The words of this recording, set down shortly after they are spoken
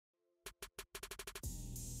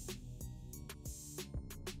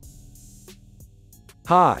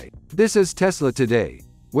Hi, this is Tesla Today,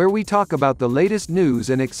 where we talk about the latest news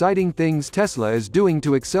and exciting things Tesla is doing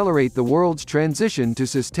to accelerate the world's transition to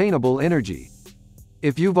sustainable energy.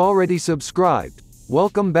 If you've already subscribed,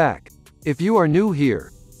 welcome back. If you are new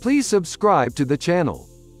here, please subscribe to the channel.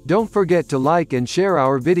 Don't forget to like and share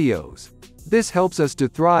our videos. This helps us to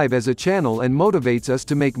thrive as a channel and motivates us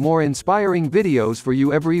to make more inspiring videos for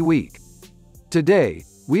you every week. Today,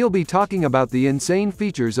 we'll be talking about the insane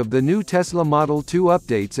features of the new Tesla Model 2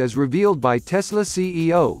 updates as revealed by Tesla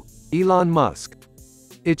CEO, Elon Musk.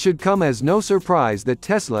 It should come as no surprise that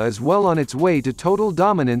Tesla is well on its way to total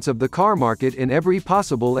dominance of the car market in every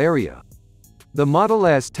possible area. The Model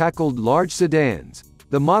S tackled large sedans,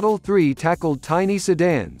 the Model 3 tackled tiny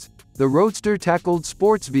sedans, the Roadster tackled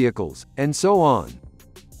sports vehicles, and so on.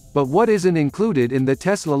 But what isn't included in the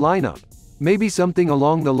Tesla lineup? Maybe something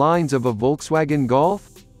along the lines of a Volkswagen Golf?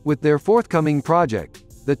 With their forthcoming project,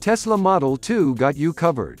 the Tesla Model 2 got you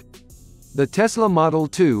covered. The Tesla Model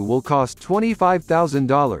 2 will cost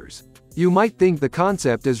 $25,000. You might think the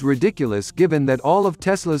concept is ridiculous given that all of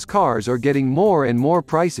Tesla's cars are getting more and more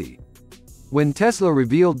pricey. When Tesla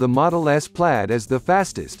revealed the Model S Plaid as the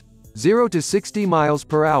fastest, 0 to 60 miles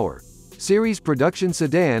per hour, series production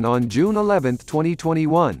sedan on June 11,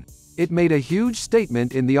 2021, it made a huge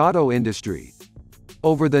statement in the auto industry.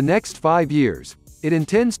 Over the next 5 years, it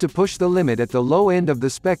intends to push the limit at the low end of the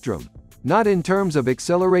spectrum, not in terms of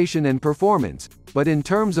acceleration and performance, but in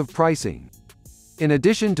terms of pricing. In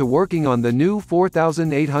addition to working on the new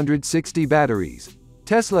 4860 batteries,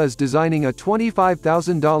 Tesla is designing a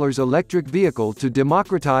 $25,000 electric vehicle to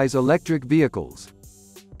democratize electric vehicles.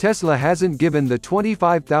 Tesla hasn't given the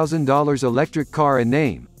 $25,000 electric car a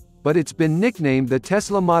name, but it's been nicknamed the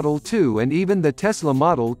Tesla Model 2 and even the Tesla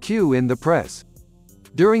Model Q in the press.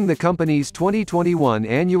 During the company's 2021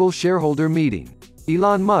 annual shareholder meeting,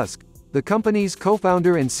 Elon Musk, the company's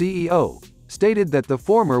co-founder and CEO, stated that the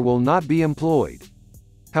former will not be employed.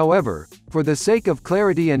 However, for the sake of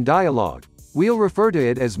clarity and dialogue, we'll refer to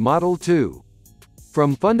it as Model 2.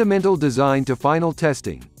 From fundamental design to final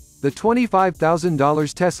testing, the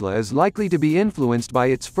 $25,000 Tesla is likely to be influenced by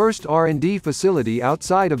its first R&D facility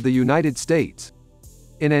outside of the United States.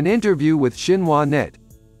 In an interview with Xinhua Net,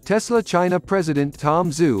 Tesla China President Tom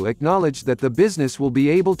Zhu acknowledged that the business will be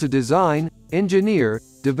able to design, engineer,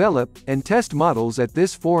 develop, and test models at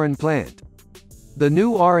this foreign plant. The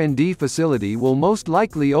new R&D facility will most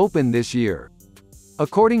likely open this year.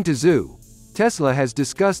 According to Zhu, Tesla has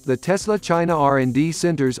discussed the Tesla China R&D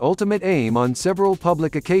Center's ultimate aim on several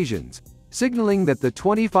public occasions, signaling that the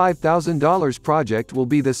 $25,000 project will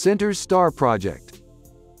be the center's star project.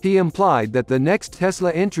 He implied that the next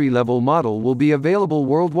Tesla entry-level model will be available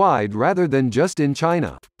worldwide rather than just in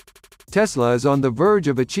China. Tesla is on the verge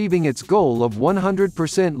of achieving its goal of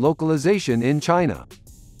 100% localization in China.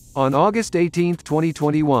 On August 18,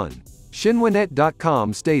 2021,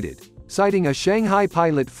 XinhuaNet.com stated, citing a Shanghai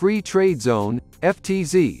Pilot Free Trade Zone,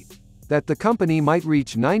 FTZ, that the company might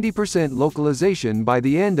reach 90% localization by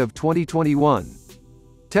the end of 2021.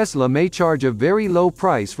 Tesla may charge a very low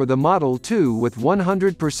price for the Model 2 with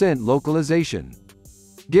 100% localization.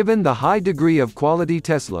 Given the high degree of quality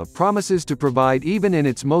Tesla promises to provide even in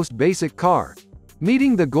its most basic car,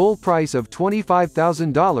 meeting the goal price of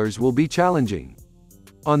 $25,000 will be challenging.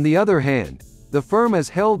 On the other hand, the firm is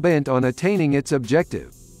hell-bent on attaining its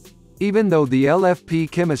objective. Even though the LFP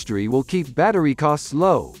chemistry will keep battery costs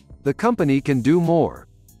low, the company can do more.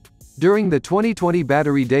 During the 2020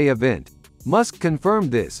 Battery Day event, Musk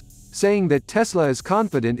confirmed this, saying that Tesla is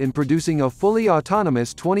confident in producing a fully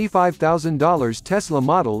autonomous $25,000 Tesla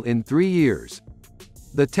model in 3 years.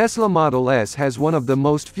 The Tesla Model S has one of the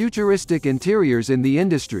most futuristic interiors in the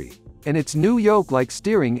industry, and its new yoke-like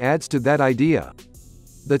steering adds to that idea.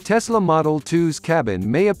 The Tesla Model 2's cabin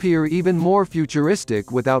may appear even more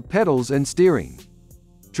futuristic without pedals and steering.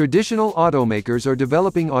 Traditional automakers are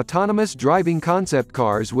developing autonomous driving concept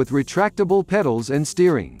cars with retractable pedals and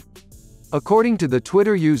steering. According to the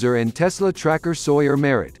Twitter user and Tesla tracker Sawyer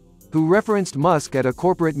Merritt, who referenced Musk at a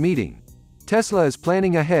corporate meeting, Tesla is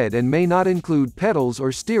planning ahead and may not include pedals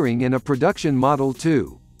or steering in a production Model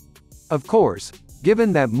 2. Of course,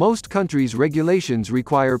 given that most countries' regulations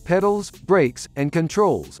require pedals, brakes, and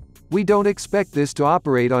controls, we don't expect this to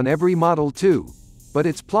operate on every Model 2, but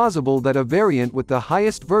it's plausible that a variant with the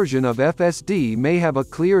highest version of FSD may have a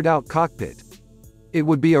cleared-out cockpit. It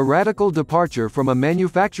would be a radical departure from a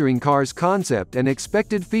manufacturing car's concept and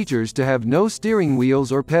expected features to have no steering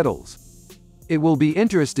wheels or pedals. It will be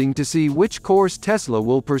interesting to see which course Tesla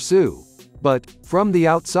will pursue. But, from the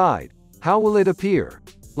outside, how will it appear?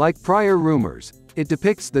 Like prior rumors, It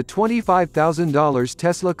depicts the $25,000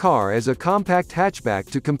 Tesla car as a compact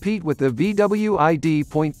hatchback to compete with the VW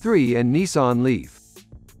ID.3 and Nissan Leaf.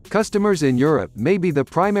 Customers in Europe may be the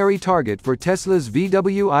primary target for Tesla's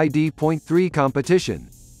VW ID.3 competition,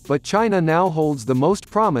 but China now holds the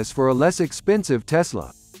most promise for a less expensive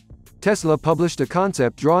Tesla. Tesla published a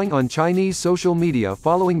concept drawing on Chinese social media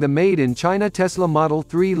following the Made in China Tesla Model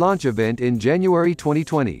 3 launch event in January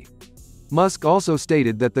 2020. Musk also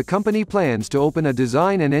stated that the company plans to open a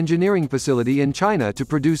design and engineering facility in China to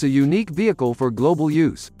produce a unique vehicle for global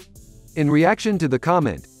use. In reaction to the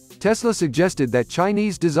comment, Tesla suggested that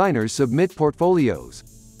Chinese designers submit portfolios.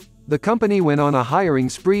 The company went on a hiring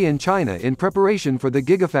spree in China in preparation for the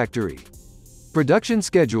Gigafactory. Production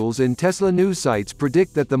schedules in Tesla news sites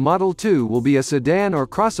predict that the Model 2 will be a sedan or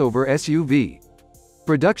crossover SUV.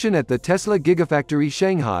 Production at the Tesla Gigafactory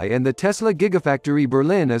Shanghai and the Tesla Gigafactory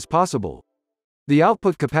Berlin is possible. The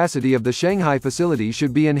output capacity of the Shanghai facility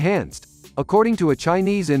should be enhanced, according to a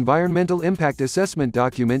Chinese environmental impact assessment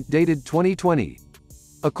document dated 2020.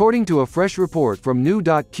 According to a fresh report from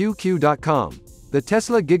new.qq.com, the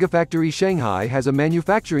Tesla Gigafactory Shanghai has a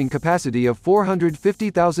manufacturing capacity of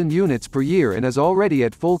 450,000 units per year and is already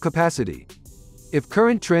at full capacity. If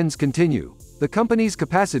current trends continue, the company's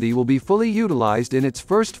capacity will be fully utilized in its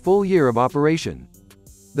first full year of operation.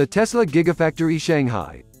 The Tesla Gigafactory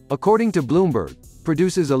Shanghai, according to Bloomberg,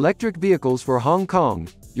 produces electric vehicles for Hong Kong,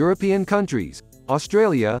 European countries,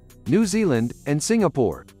 Australia, New Zealand, and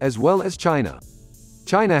Singapore, as well as China.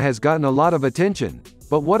 China has gotten a lot of attention,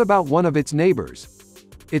 but what about one of its neighbors?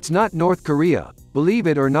 It's not North Korea, believe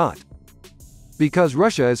it or not. Because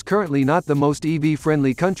Russia is currently not the most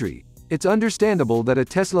EV-friendly country, it's understandable that a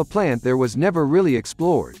Tesla plant there was never really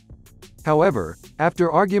explored. However, after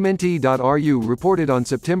Argumenti.ru reported on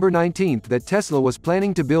September 19 that Tesla was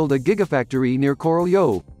planning to build a gigafactory near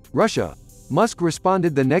Korolyov, Russia, Musk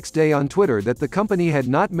responded the next day on Twitter that the company had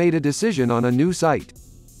not made a decision on a new site.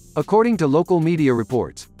 According to local media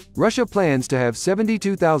reports, Russia plans to have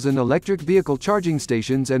 72,000 electric vehicle charging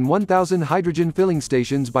stations and 1,000 hydrogen filling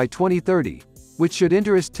stations by 2030, which should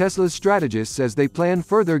interest Tesla's strategists as they plan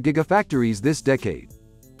further gigafactories this decade.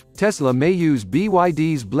 Tesla may use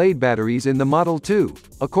BYD's Blade batteries in the Model 2,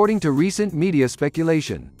 according to recent media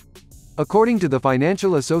speculation. According to the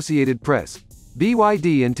Financial Associated Press,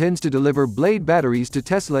 BYD intends to deliver Blade batteries to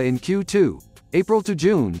Tesla in Q2, April to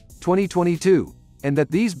June, 2022, and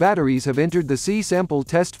that these batteries have entered the C-sample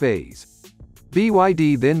test phase.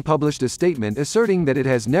 BYD then published a statement asserting that it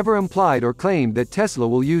has never implied or claimed that Tesla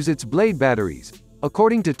will use its Blade batteries,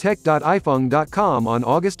 according to tech.ifeng.com on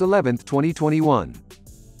August 11, 2021.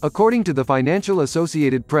 According to the Financial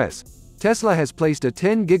Associated Press, Tesla has placed a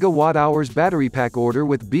 10 GWh battery pack order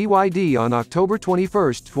with BYD on October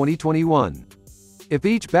 21, 2021. If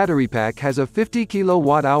each battery pack has a 50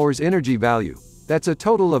 kWh energy value, that's a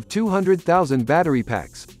total of 200,000 battery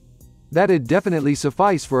packs. That'd definitely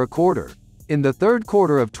suffice for a quarter. In the third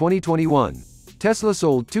quarter of 2021, Tesla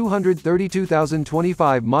sold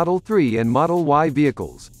 232,025 Model 3 and Model Y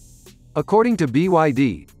vehicles. According to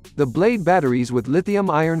BYD, the Blade batteries with lithium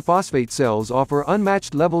iron phosphate cells offer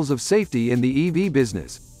unmatched levels of safety in the EV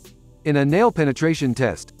business. In a nail penetration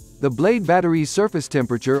test, the Blade battery's surface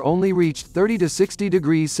temperature only reached 30 to 60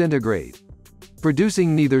 degrees centigrade,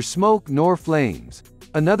 producing neither smoke nor flames.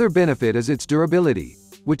 Another benefit is its durability,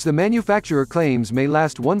 which the manufacturer claims may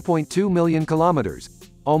last 1.2 million kilometers,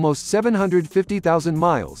 almost 750,000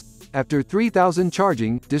 miles, after 3,000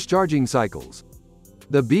 discharging cycles.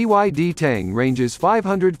 The BYD Tang ranges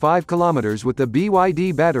 505 kilometers with the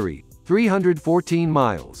BYD battery, 314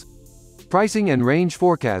 miles. Pricing and range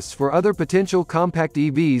forecasts for other potential compact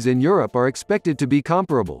EVs in Europe are expected to be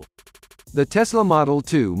comparable. The Tesla Model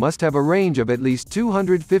 2 must have a range of at least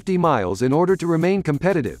 250 miles in order to remain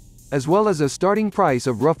competitive, as well as a starting price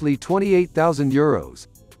of roughly €28,000.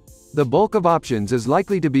 The bulk of options is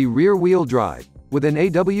likely to be rear-wheel drive, with an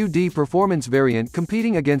AWD performance variant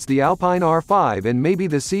competing against the Alpine R5 and maybe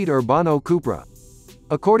the Seat Urbano Cupra.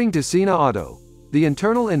 According to Sina Auto, the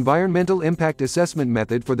internal environmental impact assessment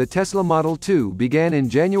method for the Tesla Model 2 began in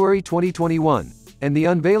January 2021, and the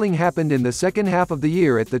unveiling happened in the second half of the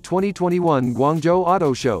year at the 2021 Guangzhou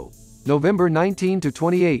Auto Show, November 19 to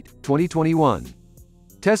 28, 2021.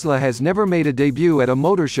 Tesla has never made a debut at a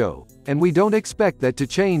motor show, and we don't expect that to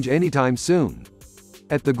change anytime soon.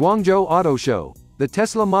 At the Guangzhou Auto Show, the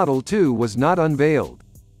Tesla Model 2 was not unveiled.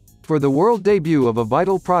 For the world debut of a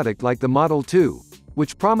vital product like the Model 2,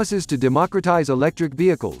 which promises to democratize electric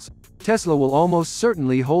vehicles, Tesla will almost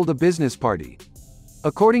certainly hold a business party.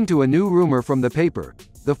 According to a new rumor from the paper,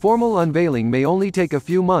 the formal unveiling may only take a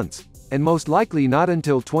few months, and most likely not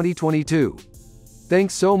until 2022.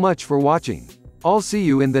 Thanks so much for watching. I'll see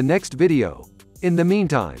you in the next video. In the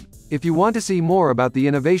meantime, if you want to see more about the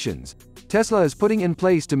innovations Tesla is putting in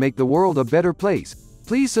place to make the world a better place,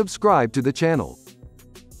 please subscribe to the channel.